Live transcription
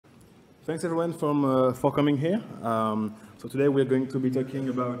Thanks everyone for coming here. So today we're going to be talking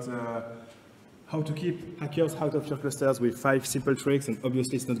about how to keep hackers out of your clusters with 5 simple tricks, and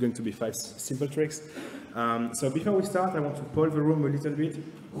obviously it's not going to be 5 simple tricks. So before we start, I want to poll the room a little bit.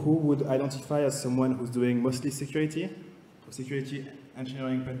 Who would identify as someone who's doing mostly security? Security,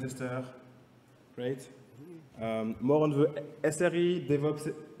 engineering, pen tester, great. More on the SRE,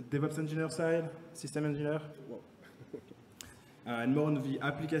 DevOps engineer side, system engineer. And more on the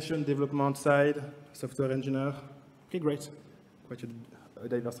application development side, software engineer. Okay, great. Quite a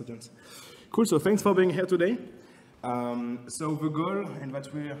diverse audience. Cool, so thanks for being here today. So the goal and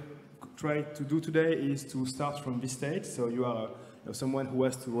what we're trying to do today is to start from this state. So you are someone who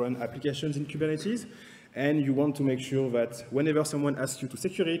has to run applications in Kubernetes, and you want to make sure that whenever someone asks you to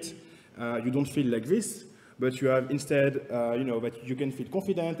secure it, you don't feel like this, but you have instead, that you can feel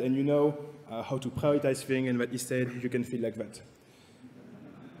confident and you know how to prioritize things, and that instead you can feel like that.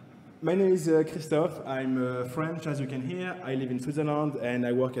 My name is Christophe. I'm French, as you can hear. I live in Switzerland, and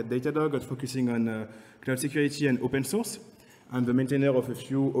I work at Datadog, focusing on cloud security and open source. I'm the maintainer of a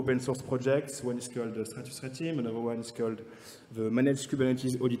few open source projects. One is called the Stratus Red Team, another one is called the Managed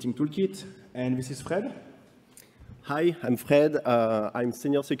Kubernetes Auditing Toolkit, and this is Fred. Hi, I'm Fred. I'm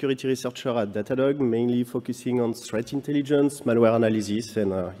senior security researcher at Datadog, mainly focusing on threat intelligence, malware analysis,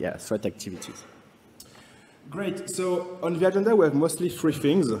 and threat activities. Great. So on the agenda, we have mostly 3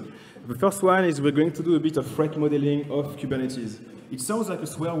 things. The first one is we're going to do a bit of threat modeling of Kubernetes. It sounds like a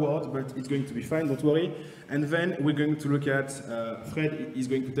swear word, but it's going to be fine, don't worry. And then we're going to look at, Fred is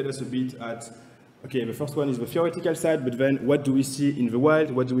going to tell us a bit at, okay, the first one is the theoretical side, but then what do we see in the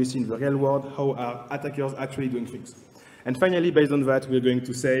wild, what do we see in the real world, how are attackers actually doing things? And finally, based on that, we're going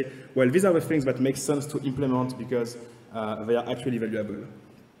to say, well, these are the things that make sense to implement because they are actually valuable.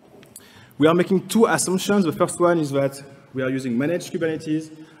 We are making 2 assumptions. The first one is that we are using managed Kubernetes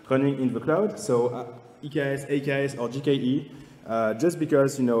running in the cloud, so EKS, AKS, or GKE, just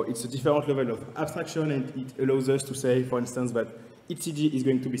because it's a different level of abstraction, and it allows us to say, for instance, that etcd is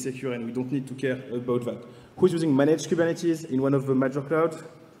going to be secure, and we don't need to care about that. Who's using managed Kubernetes in one of the major clouds?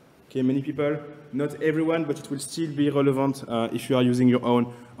 Okay, many people. Not everyone, but it will still be relevant if you are using your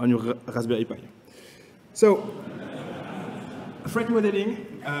own on your Raspberry Pi. So, threat modeling.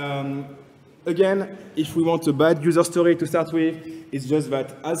 Again, if we want a bad user story to start with, it's just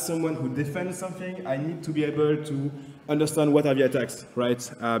that as someone who defends something, I need to be able to understand what are the attacks,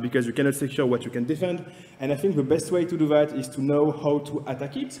 right? Because you cannot secure what you can defend. And I think the best way to do that is to know how to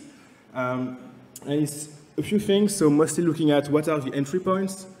attack it. And it's a few things, so mostly looking at what are the entry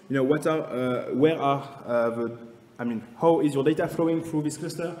points, how is your data flowing through this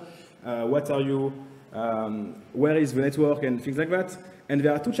cluster? Where is the network and things like that. And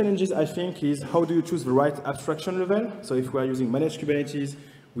there are 2 challenges, I think, is how do you choose the right abstraction level? So if we are using managed Kubernetes,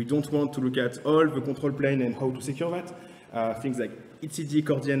 we don't want to look at all the control plane and how to secure that. Things like etcd,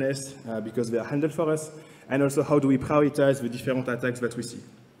 core DNS, because they are handled for us. And also, how do we prioritize the different attacks that we see?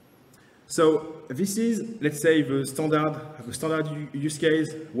 So this is, let's say, the standard use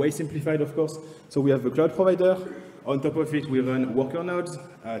case, way simplified, of course. So we have the cloud provider. On top of it, we run worker nodes,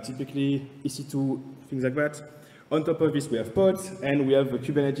 typically EC2, things like that. On top of this, we have pods, and we have the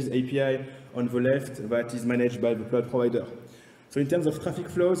Kubernetes API on the left that is managed by the cloud provider. So in terms of traffic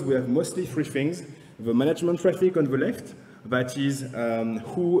flows, we have mostly 3 things. The management traffic on the left, that is the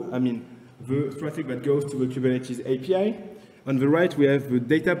traffic that goes to the Kubernetes API. On the right, we have the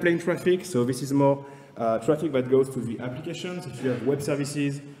data plane traffic. So this is more traffic that goes to the applications. If you have web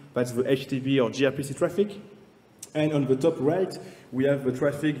services, that's the HTTP or gRPC traffic. And on the top right, we have the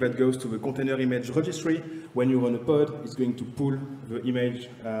traffic that goes to the container image registry. When you run a pod, it's going to pull the image.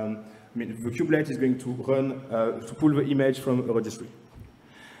 The kubelet is going to run to pull the image from a registry.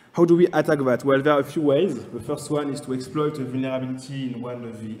 How do we attack that? Well, there are a few ways. The first one is to exploit a vulnerability in one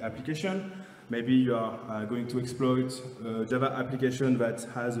of the applications. Maybe you are going to exploit a Java application that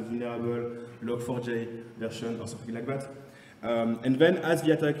has a vulnerable log4j version or something like that. And then, as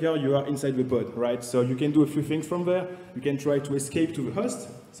the attacker, you are inside the pod, right? So you can do a few things from there. You can try to escape to the host.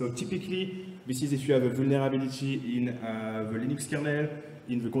 So typically, this is if you have a vulnerability in the Linux kernel,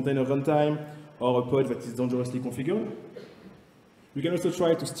 in the container runtime, or a pod that is dangerously configured. You can also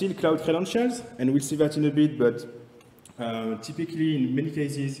try to steal cloud credentials, and we'll see that in a bit, but typically, in many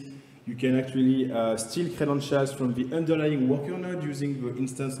cases, you can actually steal credentials from the underlying worker node using the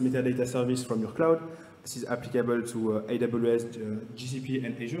instance metadata service from your cloud. This is applicable to AWS, GCP,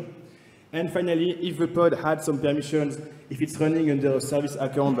 and Azure. And finally, if the pod had some permissions, if it's running under a service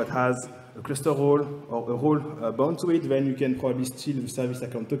account that has a cluster role or a role bound to it, then you can probably steal the service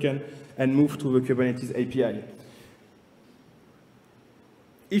account token and move to the Kubernetes API.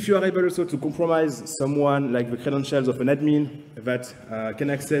 if you are able also to compromise someone like the credentials of an admin that can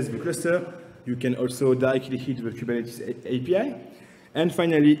access the cluster, you can also directly hit the Kubernetes API. And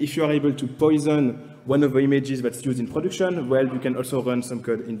finally, if you are able to poison one of the images that's used in production, well, you can also run some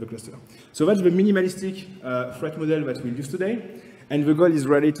code in the cluster. So that's the minimalistic threat model that we'll use today. And the goal is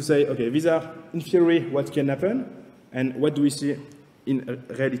really to say, okay, these are, in theory, what can happen, and what do we see in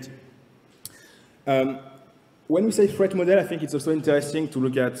reality. When we say threat model, I think it's also interesting to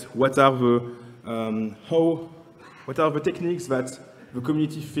look at what are the techniques that the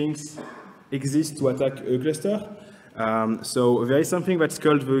community thinks exist to attack a cluster. So there is something that's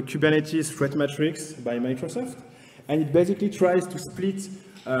called the Kubernetes threat matrix by Microsoft, and it basically tries to split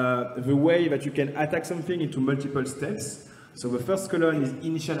the way that you can attack something into multiple steps. So the first column is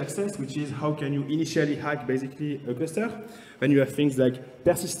initial access, which is how can you initially hack basically a cluster. Then you have things like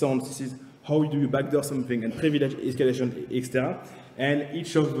persistence, this is how do you backdoor something, and privilege escalation, etc. And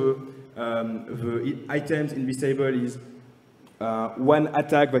each of the items in this table is one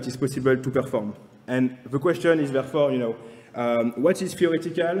attack that is possible to perform. And the question is therefore, what is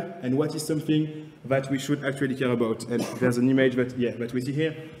theoretical and what is something that we should actually care about? And there's an image that we see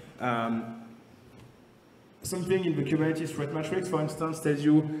here. Something in the Kubernetes threat matrix, for instance, tells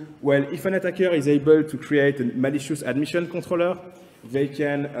you, well, if an attacker is able to create a malicious admission controller, they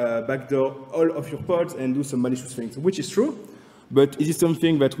can backdoor all of your pods and do some malicious things, which is true. But is it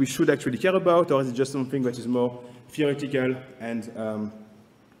something that we should actually care about, or is it just something that is more theoretical and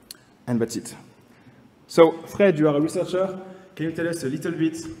that's it? So, Fred, you are a researcher. Can you tell us a little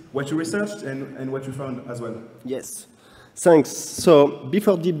bit what you researched and what you found as well? Yes. Thanks. So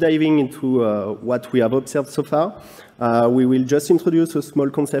before deep diving into what we have observed so far, we will just introduce a small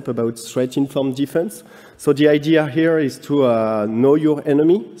concept about threat-informed defense. So the idea here is to know your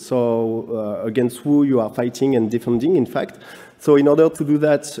enemy, so against who you are fighting and defending, in fact. So in order to do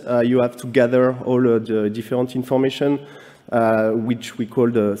that, you have to gather all the different information, which we call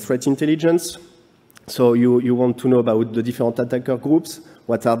the threat intelligence. So you want to know about the different attacker groups,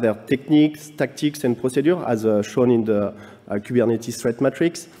 what are their techniques, tactics, and procedure, as shown in the Kubernetes threat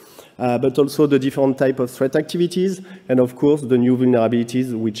matrix, but also the different type of threat activities, and of course, the new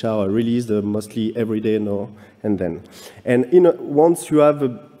vulnerabilities, which are released mostly every day now and then. And once you have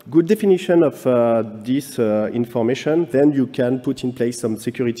a good definition of this information, then you can put in place some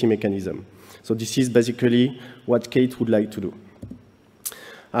security mechanism. So this is basically what Kate would like to do.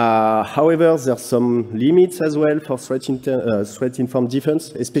 However, there are some limits as well for threat-informed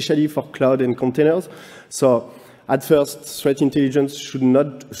defense, especially for cloud and containers. So at first, threat intelligence should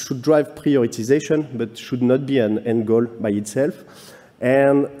drive prioritization, but should not be an end goal by itself.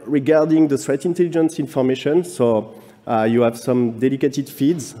 And regarding the threat intelligence information, so you have some dedicated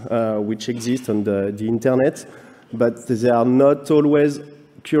feeds which exist on the internet, but they are not always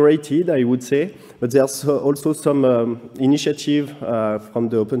curated, I would say, but there's also some initiative from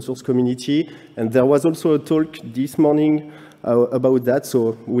the open source community, and there was also a talk this morning about that,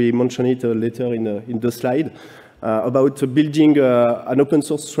 so we mentioned it later in the slide, about building an open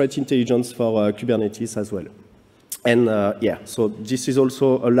source threat intelligence for Kubernetes as well. And yeah, so this is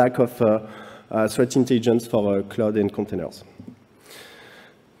also a lack of threat intelligence for cloud and containers.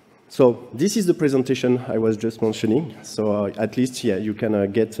 So this is the presentation I was just mentioning. So at least, yeah, you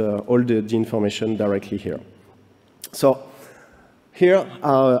can get all the information directly here. So here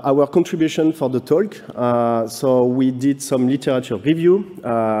are our contribution for the talk. So we did some literature review,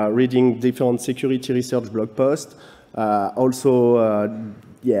 reading different security research blog posts, also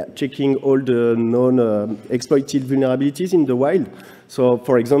yeah, checking all the known exploited vulnerabilities in the wild. So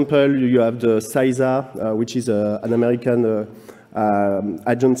for example, you have the CISA, which is an American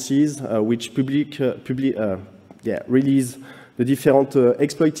agencies which release the different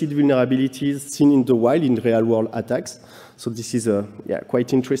exploited vulnerabilities seen in the wild in real-world attacks. So this is yeah,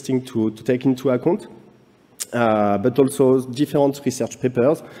 quite interesting to take into account. But also different research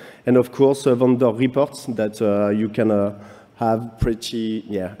papers, and of course vendor reports that you can have pretty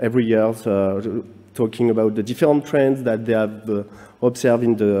every year, talking about the different trends that they have observed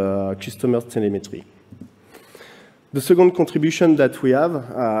in the customer telemetry. The second contribution that we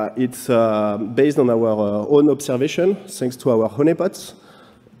have, it's based on our own observation, thanks to our honeypots.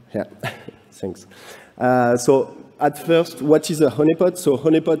 Yeah, thanks. So at first, what is a honeypot? So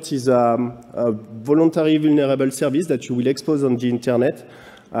honeypot is a voluntary vulnerable service that you will expose on the internet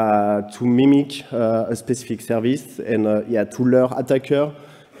to mimic a specific service and yeah, to lure attacker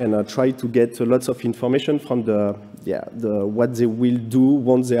and try to get lots of information from what they will do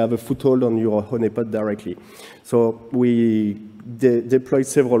once they have a foothold on your honeypot directly. So we deployed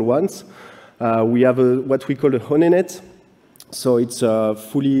several ones. We have what we call a honeynet, So it's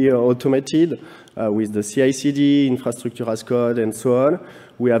fully automated with the CI/CD, infrastructure as code, and so on.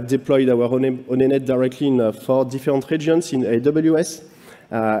 We have deployed our Onenet directly in 4 different regions in AWS,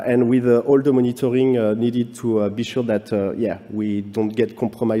 and with all the monitoring needed to be sure that, we don't get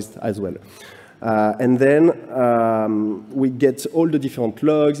compromised as well. And then we get all the different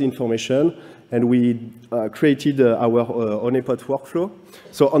logs, information, and we created our honeypot workflow.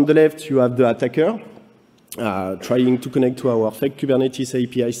 So on the left, you have the attacker trying to connect to our fake Kubernetes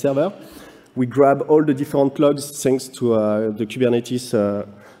API server. We grab all the different logs thanks to the Kubernetes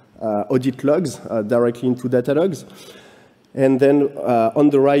audit logs directly into Datadog. And then on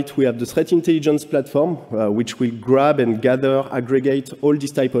the right, we have the threat intelligence platform, which will grab and gather, aggregate all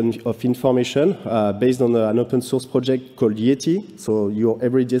this type of information based on an open source project called Yeti, so your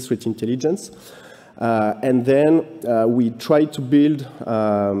everyday threat intelligence. And then we try to build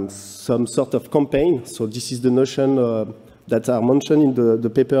some sort of campaign. So this is the notion that are mentioned in the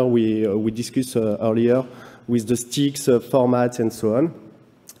paper we discussed earlier with the sticks, formats, and so on.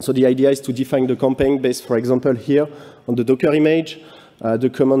 So the idea is to define the campaign based, for example, here on the Docker image,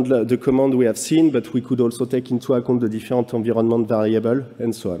 the command we have seen, but we could also take into account the different environment variable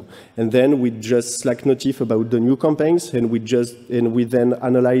and so on. And then we just Slack notif about the new campaigns, and we then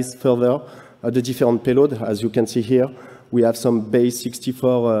analyze further the different payload. As you can see here, we have some base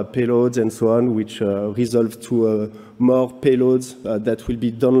 64 payloads and so on, which resolve to more payloads that will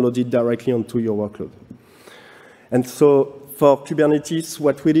be downloaded directly onto your workload. And so for Kubernetes,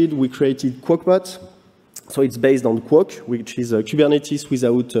 what we did, we created QuokBot. So it's based on Quok, which is Kubernetes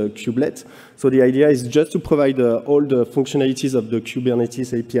without Kubelet. So the idea is just to provide all the functionalities of the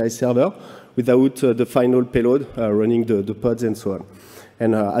Kubernetes API server without the final payload running the pods and so on.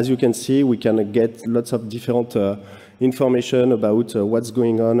 And as you can see, we can get lots of different information about what's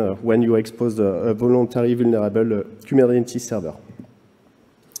going on when you expose a voluntary vulnerable Kubernetes server.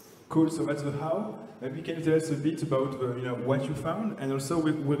 Cool, so that's the how. Maybe can you tell us a bit about what you found? And also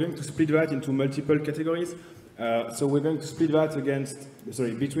we're going to split that into multiple categories. So we're going to split that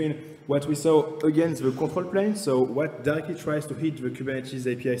between what we saw against the control plane, so what directly tries to hit the Kubernetes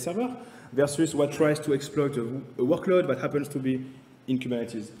API server, versus what tries to exploit a workload that happens to be in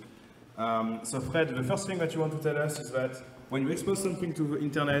Kubernetes. So Fred, the first thing that you want to tell us is that when you expose something to the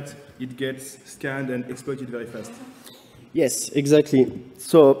internet, it gets scanned and exploited very fast. Yes, exactly.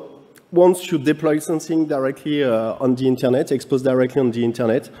 So once you deploy something directly on the internet, exposed directly on the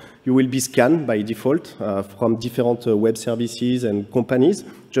internet, you will be scanned by default from different web services and companies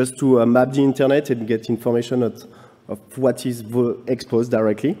just to map the internet and get information of what is exposed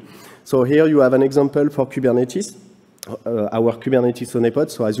directly. So here you have an example for Kubernetes, our Kubernetes honeypot.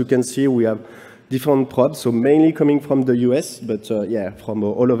 So as you can see, we have different probes, so mainly coming from the US, but from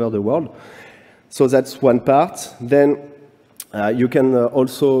all over the world. So that's one part. Then you can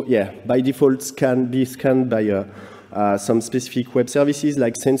also, by default, be scanned by some specific web services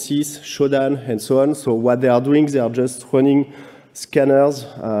like Census, Shodan, and so on. So what they are doing, they are just running scanners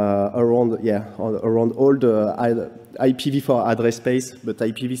around all the IPv4 address space, but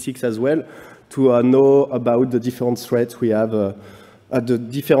IPv6 as well, to know about the different threats we have, the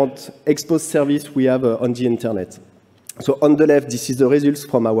different exposed service we have on the internet. So on the left, this is the results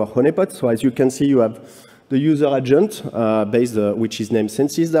from our honeypot. So as you can see, you have the user agent, which is named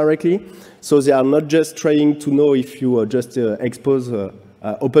Census directly. So they are not just trying to know if you just expose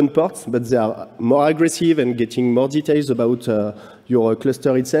open ports, but they are more aggressive and getting more details about your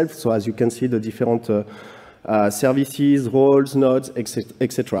cluster itself. So as you can see, the different services, roles, nodes,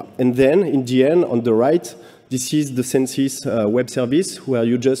 etc. And then in the end, on the right, this is the Census web service where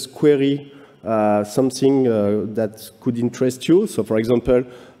you just query something that could interest you. So for example,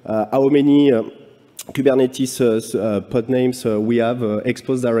 how many Kubernetes pod names we have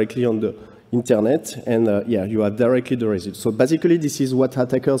exposed directly on the internet, and you have directly the results. So basically, this is what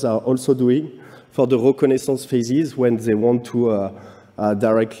attackers are also doing for the reconnaissance phases when they want to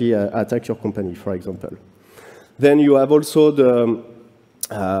directly attack your company, for example. Then you have also the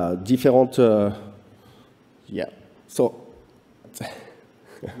different,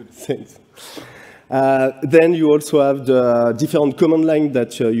 thanks. Then you also have the different command line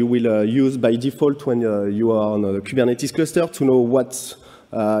that you will use by default when you are on a Kubernetes cluster to know what's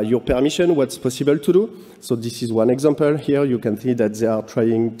your permission, what's possible to do. So this is one example here. You can see that they are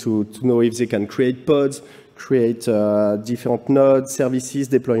trying to know if they can create pods, create different nodes, services,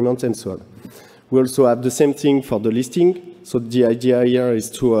 deployments, and so on. We also have the same thing for the listing. So the idea here is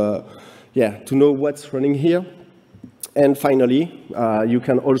to know what's running here. And finally, you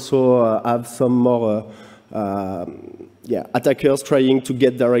can also have some more attackers trying to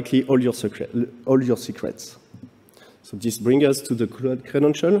get directly all your secrets. So this brings us to the cloud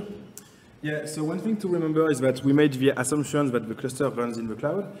credential. Yeah, so one thing to remember is that we made the assumption that the cluster runs in the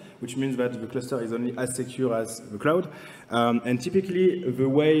cloud, which means that the cluster is only as secure as the cloud. And typically, the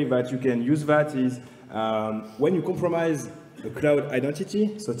way that you can use that is when you compromise a cloud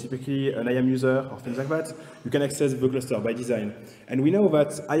identity, so typically an IAM user or things like that, you can access the cluster by design. And we know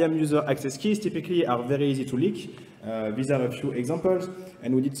that IAM user access keys typically are very easy to leak. These are a few examples,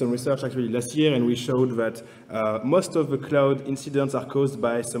 and we did some research actually last year, and we showed that most of the cloud incidents are caused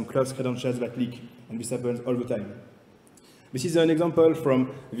by some cloud credentials that leak, and this happens all the time. This is an example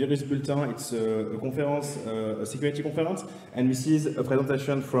from Virus Bulletin. It's a conference, a security conference, and this is a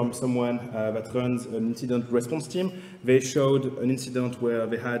presentation from someone that runs an incident response team. They showed an incident where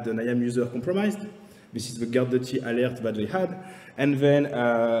they had an IAM user compromised. This is the guard.t alert that they had. And then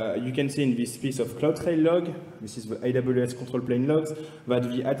you can see in this piece of CloudTrail log, this is the AWS control plane logs, that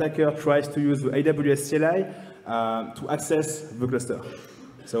the attacker tries to use the AWS CLI to access the cluster.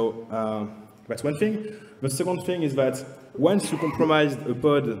 So that's one thing. The second thing is that once you compromise a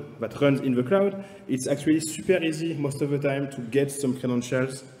pod that runs in the cloud, it's actually super easy most of the time to get some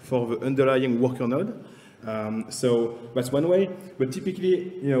credentials for the underlying worker node. So that's one way, but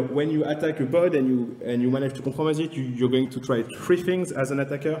typically, when you attack a pod and you manage to compromise it, you're going to try three things as an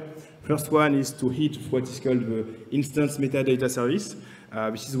attacker. First one is to hit what is called the instance metadata service.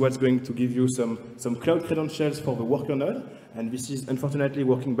 This is what's going to give you some cloud credentials for the worker node, and this is unfortunately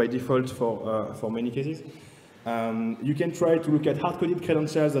working by default for many cases. You can try to look at hard-coded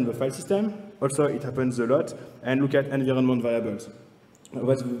credentials on the file system. Also, it happens a lot, and look at environment variables.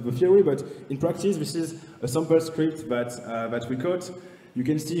 That's the theory, but in practice, this is a sample script that we caught. You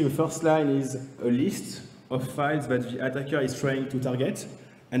can see the first line is a list of files that the attacker is trying to target,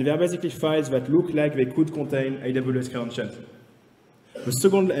 and they are basically files that look like they could contain AWS credentials. The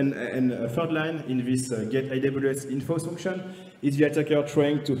second and third line in this get AWS info function is the attacker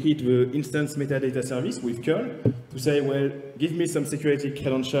trying to hit the instance metadata service with curl to say, well, give me some security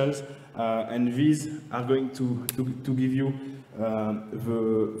credentials, and these are going to give you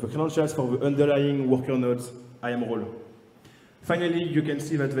the credentials for the underlying worker node's IAM role. Finally, you can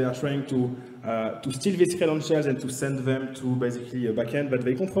see that they are trying to steal these credentials and to send them to basically a backend that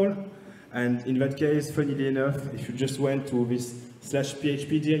they control. And in that case, funnily enough, if you just went to this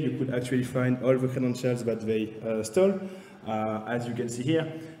 /php dir, you could actually find all the credentials that they stole, as you can see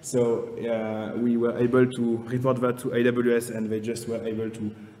here. So we were able to report that to AWS, and they just were able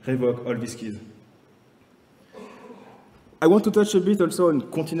to revoke all these keys. I want to touch a bit also on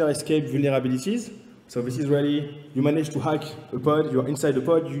container escape vulnerabilities. So this is really, you manage to hack a pod, you're inside the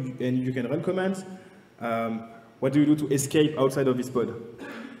pod, and you can run commands. What do you do to escape outside of this pod?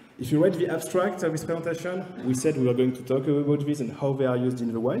 If you read the abstract of this presentation, we said we were going to talk about this and how they are used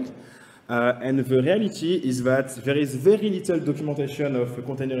in the wild. And the reality is that there is very little documentation of a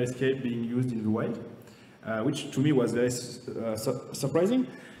container escape being used in the wild, which to me was very surprising.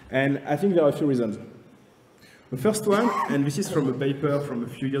 And I think there are a few reasons. The first one, and this is from a paper from a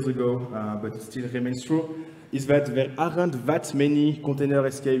few years ago, but it still remains true, is that there aren't that many container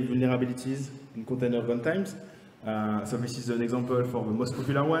escape vulnerabilities in container runtimes. So this is an example for the most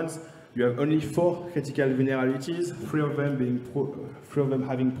popular ones. You have only 4 critical vulnerabilities, 3 of them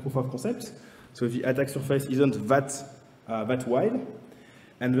having proof of concept. So the attack surface isn't that wide.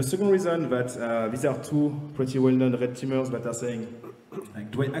 And the second reason that these are 2 pretty well-known red teamers that are saying,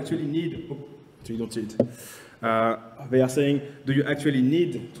 like, do I actually need? Oh, so you don't see it. They are saying, do you actually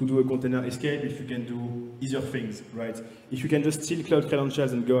need to do a container escape if you can do easier things, right? If you can just steal cloud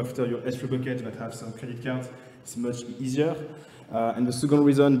credentials and go after your S3 bucket that have some credit cards, it's much easier. And the second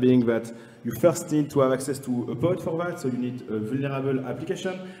reason being that you first need to have access to a pod for that, so you need a vulnerable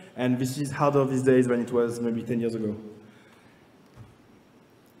application, and this is harder these days than it was maybe 10 years ago.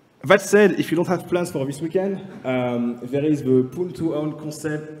 That said, if you don't have plans for this weekend, there is the Pool to Own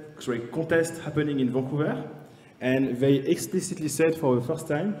contest happening in Vancouver, and they explicitly said for the first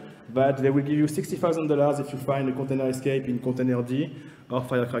time that they will give you $60,000 if you find a container escape in Containerd or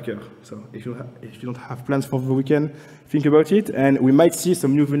Firecracker. So if you don't have plans for the weekend, think about it, and we might see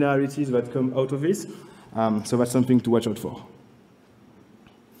some new vulnerabilities that come out of this, so that's something to watch out for.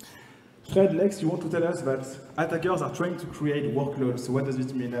 Fred, next you want to tell us that attackers are trying to create workloads. So what does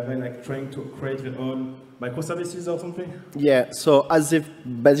it mean? Are they like trying to create their own microservices or something? Yeah, so as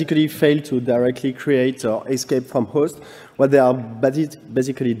they've basically failed to directly create or escape from host, what they are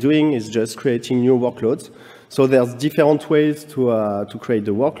basically doing is just creating new workloads. So there's different ways to create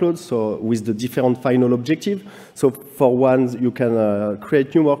the workloads, so with the different final objective. So for one, you can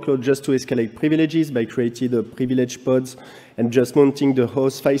create new workload just to escalate privileges by creating the privilege pods and just mounting the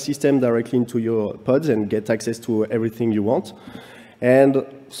host file system directly into your pods and get access to everything you want. And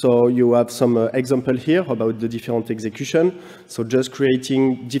so you have some example here about the different execution. So just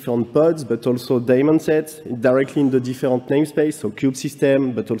creating different pods, but also daemon sets directly in the different namespace, so kube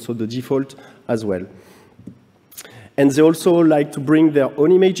system, but also the default as well. And they also like to bring their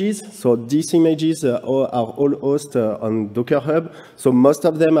own images. So these images are all hosted on Docker Hub. So most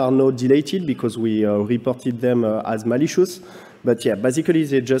of them are now deleted because we reported them as malicious. But yeah, basically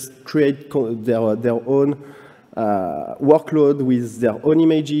they just create their own workload with their own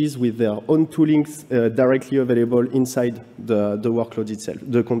images, with their own toolings directly available inside the workload itself,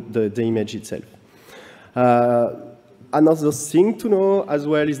 the image itself. Another thing to know as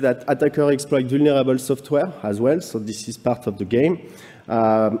well is that attackers exploit vulnerable software as well, so this is part of the game.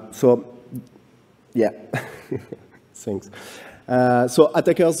 So, yeah, thanks. So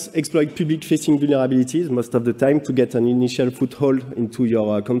attackers exploit public-facing vulnerabilities most of the time to get an initial foothold into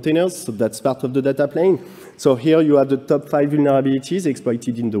your containers, so that's part of the data plane. So here you have the top 5 vulnerabilities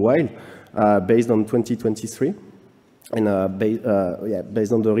exploited in the wild based on 2023, and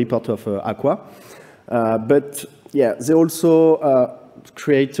based on the report of Aqua. But yeah, they also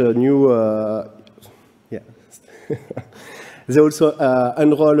create a new, they also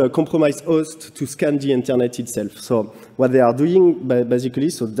enroll a compromised host to scan the internet itself. So what they are doing, basically,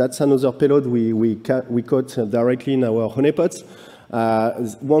 so that's another payload we caught directly in our honeypots.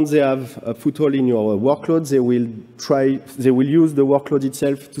 Once they have a foothold in your workload, they will use the workload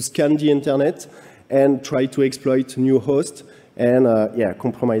itself to scan the internet and try to exploit new hosts and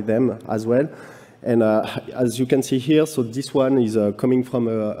compromise them as well. And as you can see here, so this one is coming from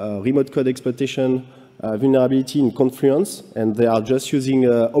a remote code exploitation vulnerability in Confluence, and they are just using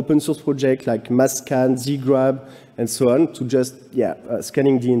open source projects like Mascan, zgrab, and so on to just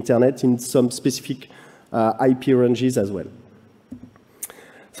scanning the internet in some specific IP ranges as well.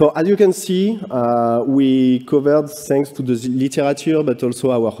 So as you can see, we covered, thanks to the literature, but also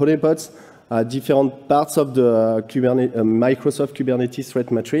our honeypots, different parts of the Microsoft Kubernetes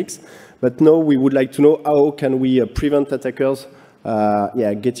threat matrix. But now we would like to know how can we prevent attackers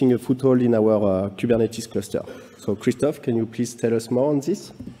getting a foothold in our Kubernetes cluster. So Christophe, can you please tell us more on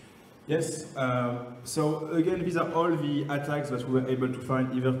this? Yes. So again, these are all the attacks that we were able to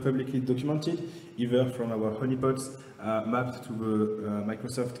find either publicly documented, either from our honeypots mapped to the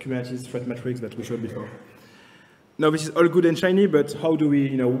Microsoft Kubernetes threat matrix that we showed before. Now, this is all good and shiny, but how do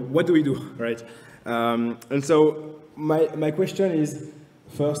we, what do we do, right? And so my question is,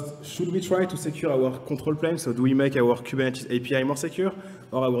 first, should we try to secure our control plane? So do we make our Kubernetes API more secure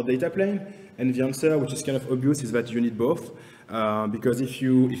or our data plane? And the answer, which is kind of obvious, is that you need both. Because if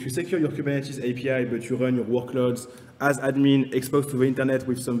you secure your Kubernetes API, but you run your workloads as admin exposed to the internet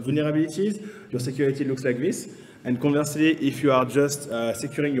with some vulnerabilities, your security looks like this. And conversely, if you are just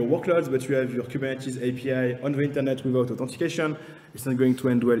securing your workloads, but you have your Kubernetes API on the internet without authentication, it's not going to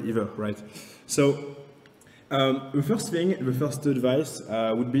end well either, right? So the first advice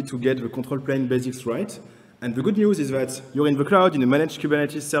would be to get the control plane basics right. And the good news is that you're in the cloud in a managed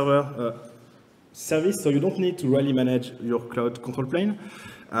Kubernetes server service, so you don't need to really manage your cloud control plane.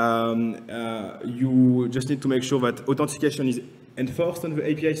 You just need to make sure that authentication is enforced on the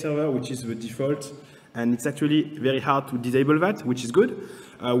API server, which is the default. And it's actually very hard to disable that, which is good.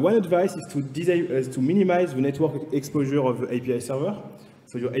 One advice is to minimize the network exposure of the API server.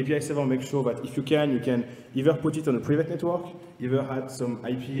 So your API server, make sure that if you can either put it on a private network, either add some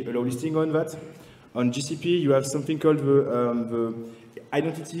IP allow listing on that. On GCP, you have something called the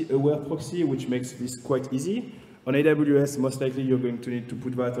identity-aware proxy, which makes this quite easy. On AWS, most likely you're going to need to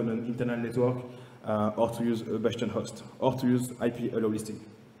put that on an internal network or to use a bastion host or to use IP allow listing.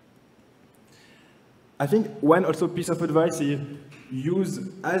 I think one also piece of advice is use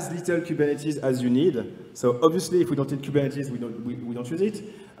as little Kubernetes as you need. So obviously, if we don't need Kubernetes, we don't use it.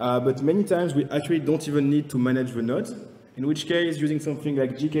 But many times, we actually don't even need to manage the nodes, in which case using something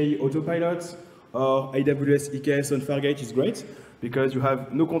like GKE Autopilot or AWS EKS on Fargate is great, because you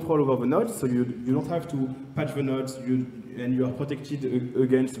have no control over the nodes, so you don't have to patch the nodes, and you are protected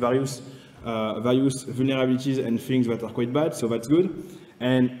against various vulnerabilities and things that are quite bad, so that's good.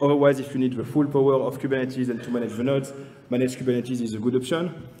 And otherwise, if you need the full power of Kubernetes and to manage the nodes, managed Kubernetes is a good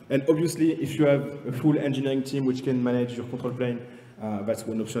option. And obviously, if you have a full engineering team which can manage your control plane, that's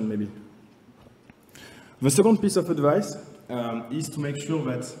one option maybe. The second piece of advice is to make sure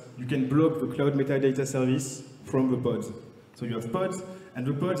that you can block the cloud metadata service from the pods. So you have pods, and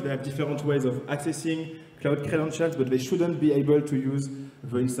the pods, they have different ways of accessing cloud credentials, but they shouldn't be able to use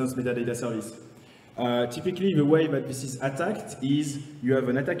the instance metadata service. Typically, the way that this is attacked is you have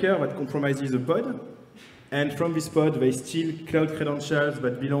an attacker that compromises a pod, and from this pod, they steal cloud credentials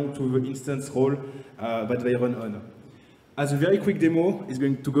that belong to the instance role that they run on. As a very quick demo, it's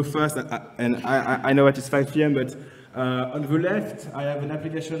going to go fast, and I know that it's 5 p.m., but on the left, I have an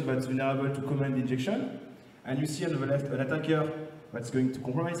application that's vulnerable to command injection, and you see on the left an attacker that's going to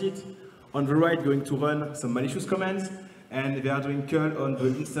compromise it. On the right, going to run some malicious commands, and they are doing curl on the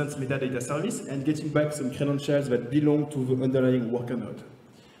instance metadata service and getting back some credentials that belong to the underlying worker node.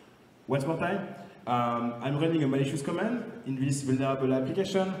 Once more time, I'm running a malicious command in this vulnerable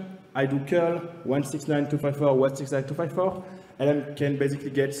application. I do curl 169.254.169.254, and I can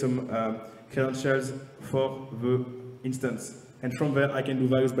basically get some credentials for the instance. And from there, I can do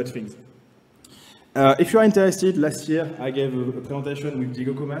various bad things. If you are interested, last year I gave a presentation with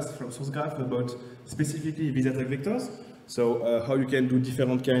Diego Comas from SourceGraph about specifically these attack vectors. So how you can do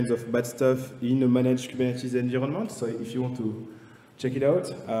different kinds of bad stuff in a managed Kubernetes environment. So if you want to check it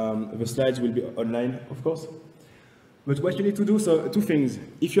out, the slides will be online, of course. But what you need to do, so 2 things.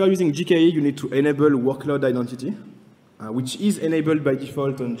 If you are using GKE, you need to enable workload identity, which is enabled by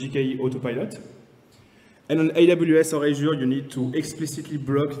default on GKE Autopilot. And on AWS or Azure, you need to explicitly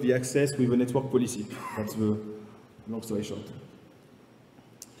block the access with a network policy. That's the long story short.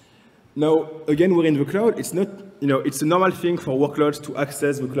 Now, again, we're in the cloud. It's not, it's a normal thing for workloads to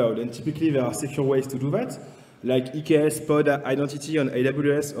access the cloud. And typically, there are secure ways to do that, like EKS pod identity on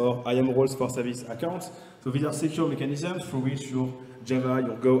AWS or IAM roles for service accounts. So these are secure mechanisms through which your Java,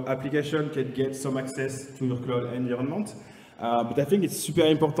 your Go application can get some access to your cloud environment. But I think it's super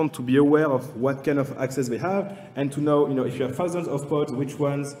important to be aware of what kind of access they have and to know, if you have thousands of pods, which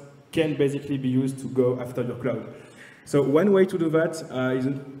ones can basically be used to go after your cloud. So one way to do that is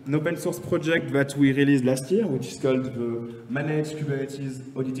an open source project that we released last year, which is called the Managed Kubernetes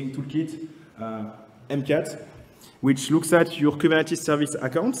Auditing Toolkit, MCAT, which looks at your Kubernetes service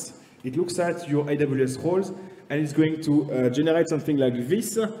accounts. It looks at your AWS roles, and it's going to generate something like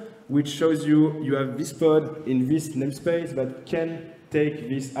this, which shows you have this pod in this namespace that can take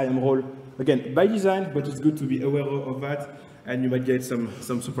this IAM role. Again, by design, but it's good to be aware of that, and you might get some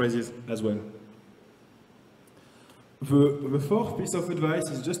surprises as well. The 4th piece of advice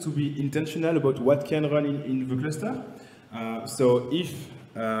is just to be intentional about what can run in the cluster. So if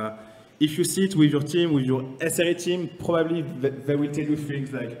you sit with your team, with your SRE team, probably they will tell you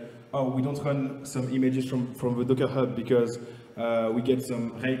things like, oh, we don't run some images from the Docker Hub because we get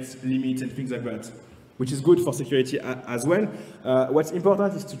some rate limits and things like that, which is good for security as well. What's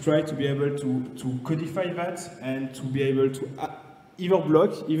important is to try to be able to codify that and to be able to either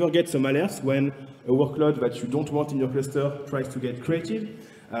block, either get some alerts when a workload that you don't want in your cluster tries to get created.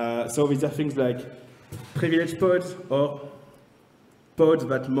 So these are things like privileged pods or pods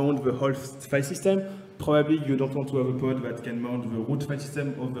that mount the host file system. Probably you don't want to have a pod that can mount the root file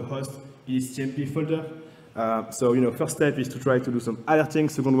system of the host in its TMP folder. So, first step is to try to do some alerting,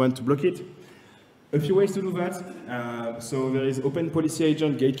 second one to block it. A few ways to do that. So there is Open Policy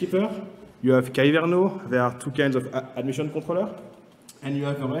Agent Gatekeeper. You have Kyverno. There are 2 kinds of admission controller. And you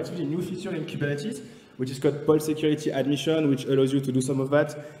have a relatively new feature in Kubernetes, which is called Pod Security Admission, which allows you to do some of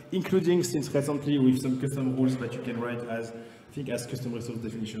that, including since recently with some custom rules that you can write as custom resource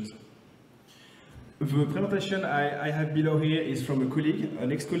definitions. The presentation I have below here is from a colleague,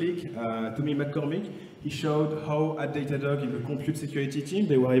 an ex-colleague, Tommy McCormick. He showed how at Datadog in the compute security team,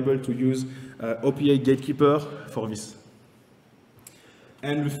 they were able to use OPA Gatekeeper for this.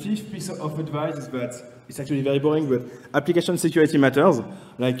 And the 5th piece of advice is that it's actually very boring, but application security matters.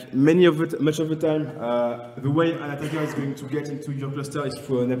 Like much of the time, the way an attacker is going to get into your cluster is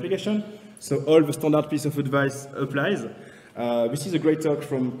through an application. So all the standard piece of advice applies. This is a great talk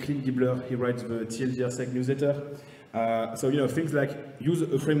from Clint Gibbler. He writes the TLDRSec newsletter. So, things like use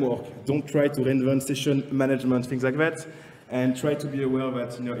a framework. Don't try to reinvent session management, things like that. And try to be aware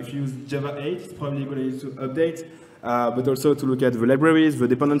that, if you use Java 8, it's probably going to need to update. But also to look at the libraries, the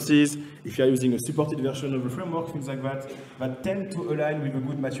dependencies. If you're using a supported version of the framework, things like that tend to align with a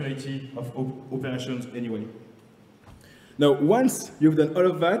good maturity of operations anyway. Now, once you've done all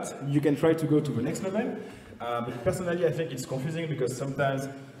of that, you can try to go to the next level. But personally, I think it's confusing because sometimes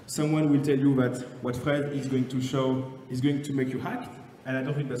someone will tell you that what Fred is going to show is going to make you hacked, and I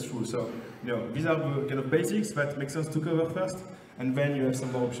don't think that's true. So, these are the kind of basics that make sense to cover first, and then you have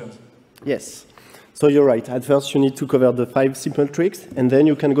some more options. Yes. So you're right. At first, you need to cover the 5 simple tricks, and then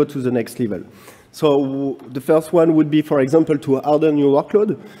you can go to the next level. So the first one would be, for example, to harden your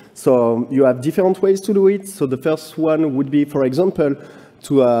workload. So you have different ways to do it. So the first one would be, for example,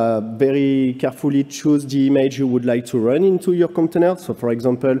 to very carefully choose the image you would like to run into your container. So for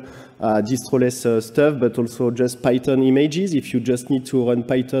example, distroless stuff, but also just Python images. If you just need to run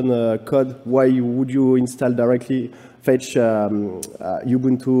Python code, why would you install directly fetch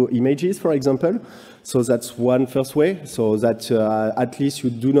Ubuntu images, for example? So that's one first way, so that at least you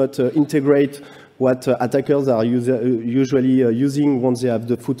do not integrate what attackers are usually using once they have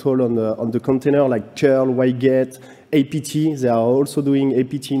the foothold on the container, like curl, wget, apt. They are also doing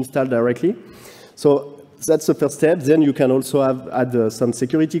apt install directly. So that's the first step. Then you can also add some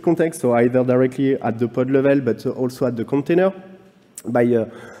security context, so either directly at the pod level, but also at the container by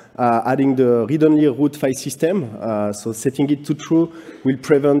adding the read-only root file system. So setting it to true will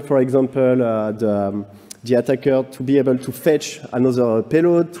prevent, for example, the attacker to be able to fetch another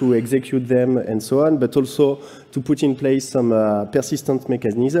payload, to execute them, and so on, but also to put in place some persistent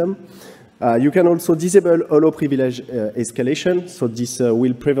mechanism. You can also disable allow privilege escalation, so this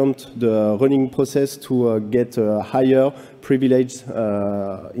will prevent the running process to get higher privilege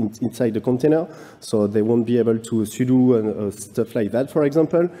inside the container, so they won't be able to sudo and stuff like that, for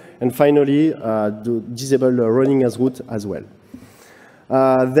example. And finally, disable running as root as well.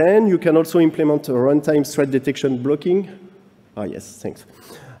 Then you can also implement a runtime threat detection blocking. Oh, yes, thanks.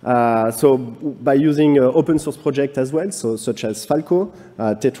 So by using open source projects as well, so such as Falco,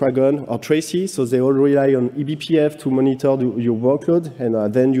 Tetragon, or Tracy, so they all rely on eBPF to monitor your workload,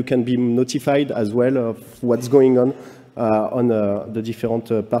 and then you can be notified as well of what's going on the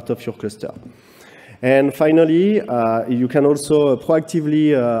different part of your cluster. And finally, you can also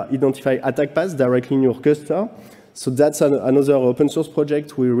proactively identify attack paths directly in your cluster. So that's another open source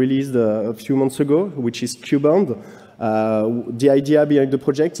project we released a few months ago, which is Kubebound. The idea behind the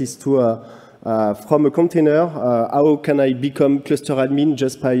project is to, from a container, how can I become cluster admin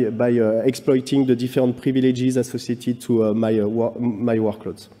just by exploiting the different privileges associated to my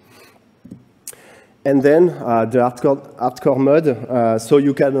workloads. And then the hardcore mode, so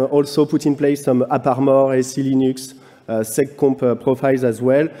you can also put in place some AppArmor, SE Linux, seccomp profiles as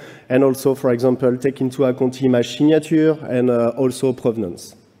well, and also, for example, take into account image signature and also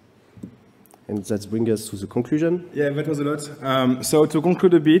provenance. And that brings us to the conclusion. Yeah, that was a lot. So to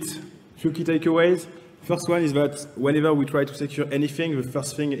conclude a bit, few key takeaways. First one is that whenever we try to secure anything, the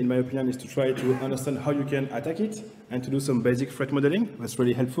first thing, in my opinion, is to try to understand how you can attack it and to do some basic threat modeling. That's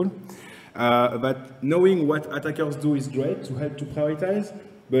really helpful. But knowing what attackers do is great to help to prioritize.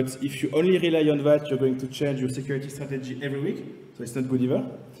 But if you only rely on that, you're going to change your security strategy every week. So it's not good either.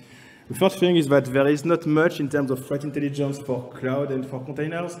 The third thing is that there is not much in terms of threat intelligence for cloud and for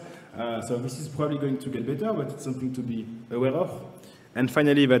containers. So this is probably going to get better, but it's something to be aware of. And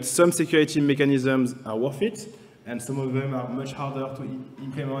finally, that some security mechanisms are worth it, and some of them are much harder to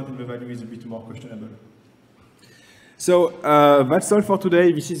implement, and the value is a bit more questionable. So that's all for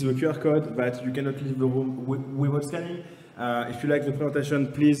today. This is the QR code that you cannot leave the room without scanning. If you like the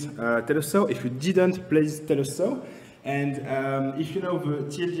presentation, please tell us so. If you didn't, please tell us so. And if you know the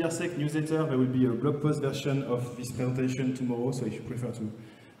TLDRSec newsletter, there will be a blog post version of this presentation tomorrow. So if you prefer to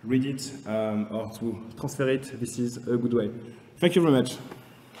read it or to transfer it, this is a good way. Thank you very much.